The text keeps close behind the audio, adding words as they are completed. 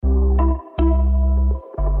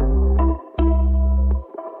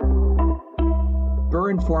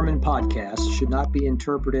Burned-Forman podcasts should not be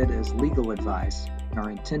interpreted as legal advice and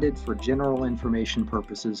are intended for general information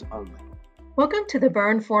purposes only. Welcome to the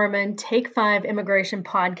Burned-Forman Take 5 Immigration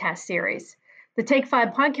Podcast Series. The Take 5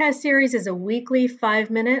 podcast series is a weekly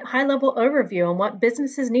 5-minute high-level overview on what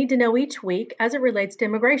businesses need to know each week as it relates to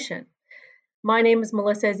immigration. My name is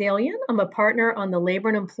Melissa Azalian. I'm a partner on the Labor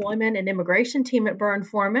and Employment and Immigration team at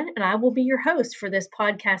Burned-Forman, and I will be your host for this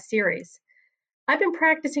podcast series. I've been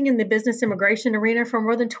practicing in the business immigration arena for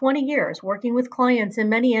more than 20 years, working with clients in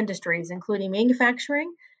many industries, including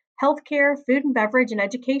manufacturing, healthcare, food and beverage, and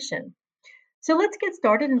education. So let's get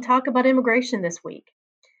started and talk about immigration this week.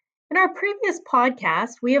 In our previous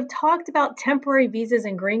podcast, we have talked about temporary visas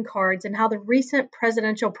and green cards and how the recent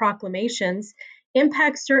presidential proclamations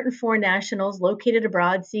impact certain foreign nationals located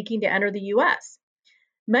abroad seeking to enter the U.S.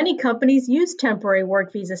 Many companies use temporary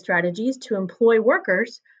work visa strategies to employ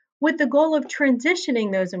workers with the goal of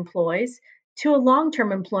transitioning those employees to a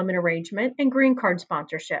long-term employment arrangement and green card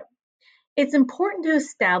sponsorship. It's important to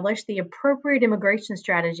establish the appropriate immigration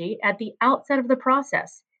strategy at the outset of the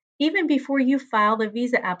process, even before you file the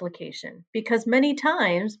visa application, because many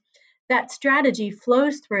times that strategy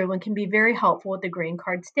flows through and can be very helpful at the green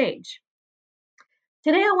card stage.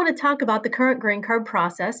 Today, I want to talk about the current green card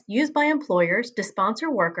process used by employers to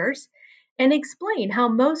sponsor workers and explain how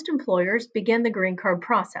most employers begin the green card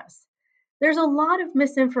process. There's a lot of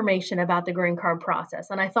misinformation about the green card process,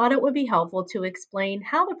 and I thought it would be helpful to explain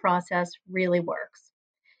how the process really works.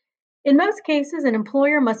 In most cases, an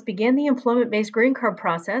employer must begin the employment-based green card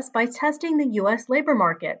process by testing the U.S. labor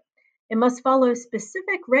market. It must follow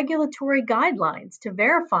specific regulatory guidelines to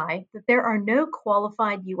verify that there are no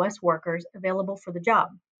qualified U.S. workers available for the job.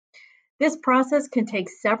 This process can take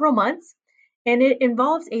several months, and it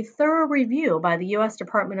involves a thorough review by the U.S.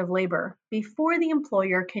 Department of Labor before the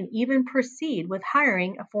employer can even proceed with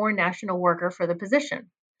hiring a foreign national worker for the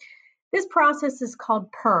position. This process is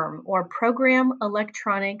called PERM, or Program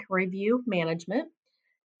Electronic Review Management.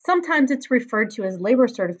 Sometimes it's referred to as labor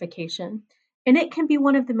certification, and it can be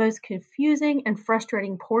one of the most confusing and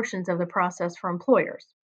frustrating portions of the process for employers.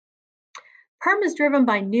 PERM is driven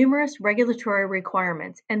by numerous regulatory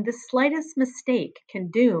requirements, and the slightest mistake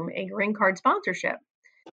can doom a green card sponsorship.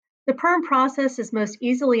 The PERM process is most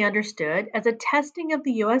easily understood as a testing of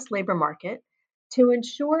the U.S. labor market to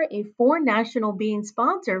ensure a foreign national being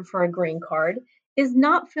sponsored for a green card is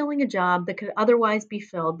not filling a job that could otherwise be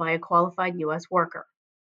filled by a qualified U.S. worker.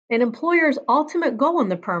 An employer's ultimate goal in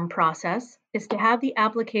the PERM process is to have the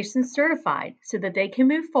application certified so that they can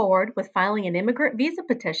move forward with filing an immigrant visa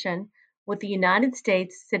petition with the United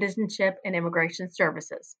States Citizenship and Immigration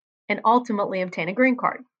Services, and ultimately obtain a green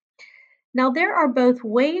card. Now, there are both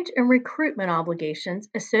wage and recruitment obligations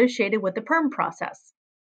associated with the PERM process.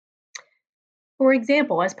 For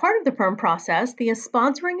example, as part of the PERM process, the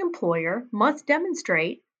sponsoring employer must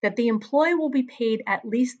demonstrate that the employee will be paid at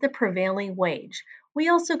least the prevailing wage. We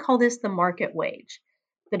also call this the market wage.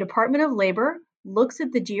 The Department of Labor looks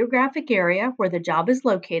at the geographic area where the job is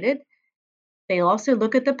located. They also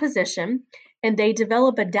look at the position, and they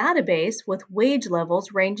develop a database with wage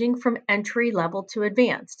levels ranging from entry level to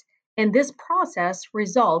advanced, and this process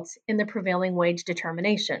results in the prevailing wage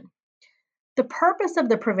determination. The purpose of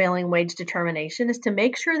the prevailing wage determination is to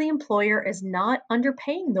make sure the employer is not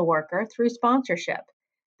underpaying the worker through sponsorship,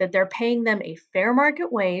 that they're paying them a fair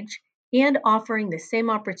market wage and offering the same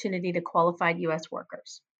opportunity to qualified U.S.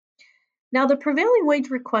 workers. Now, the prevailing wage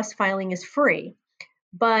request filing is free,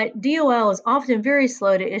 but DOL is often very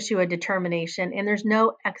slow to issue a determination, and there's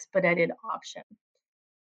no expedited option.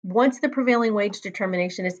 Once the prevailing wage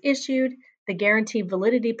determination is issued, the guaranteed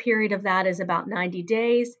validity period of that is about 90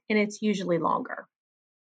 days, and it's usually longer.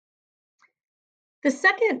 The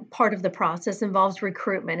second part of the process involves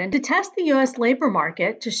recruitment, and to test the U.S. labor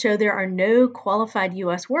market to show there are no qualified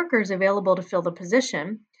U.S. workers available to fill the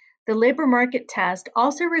position, the labor market test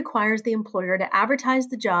also requires the employer to advertise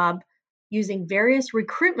the job using various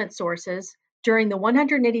recruitment sources during the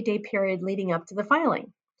 180-day period leading up to the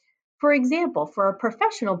filing. For example, for a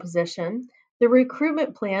professional position, the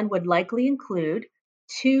recruitment plan would likely include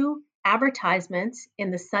 2 advertisements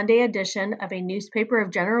in the Sunday edition of a newspaper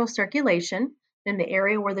of general circulation in the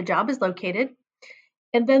area where the job is located,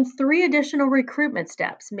 and then 3 additional recruitment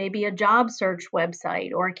steps, maybe a job search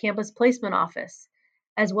website or a campus placement office,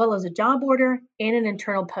 as well as a job order and an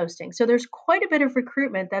internal posting. So there's quite a bit of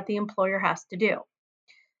recruitment that the employer has to do.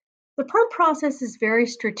 The PERM process is very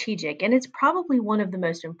strategic, and it's probably one of the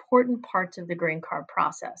most important parts of the green card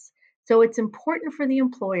process. So it's important for the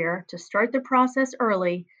employer to start the process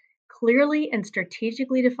early, clearly and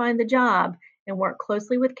strategically define the job, and work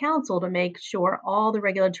closely with counsel to make sure all the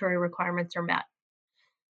regulatory requirements are met.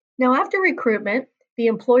 Now, after recruitment, the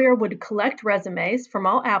employer would collect resumes from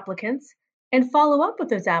all applicants and follow up with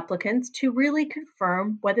those applicants to really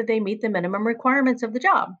confirm whether they meet the minimum requirements of the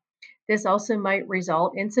job. This also might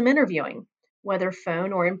result in some interviewing, whether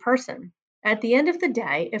phone or in person. At the end of the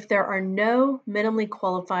day, if there are no minimally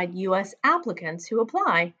qualified U.S. applicants who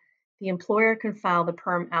apply, the employer can file the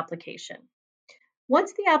perm application.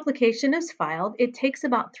 Once the application is filed, it takes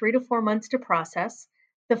about 3 to 4 months to process.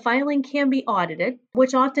 The filing can be audited,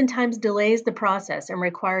 which oftentimes delays the process and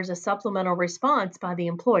requires a supplemental response by the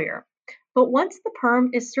employer. But once the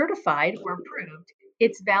perm is certified or approved,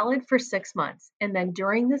 it's valid for 6 months. And then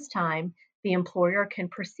during this time, the employer can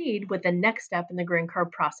proceed with the next step in the green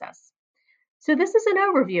card process. So this is an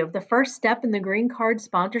overview of the first step in the green card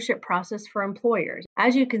sponsorship process for employers.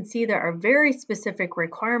 As you can see, there are very specific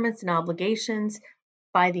requirements and obligations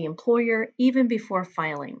by the employer even before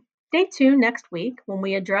filing. Stay tuned next week when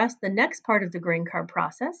we address the next part of the green card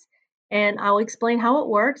process, and I'll explain how it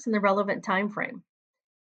works and the relevant time frame.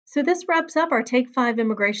 So this wraps up our Take 5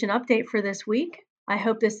 immigration update for this week. I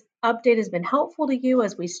hope this update has been helpful to you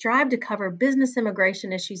as we strive to cover business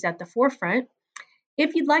immigration issues at the forefront.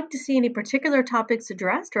 If you'd like to see any particular topics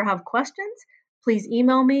addressed or have questions, please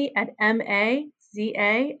email me at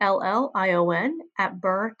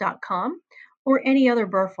mazallion@burr.com or any other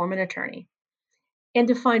Burr Foreman attorney. And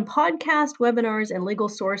to find podcasts, webinars, and legal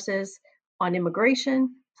sources on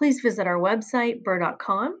immigration, please visit our website,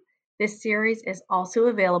 burr.com. This series is also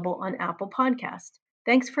available on Apple Podcasts.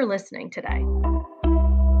 Thanks for listening today.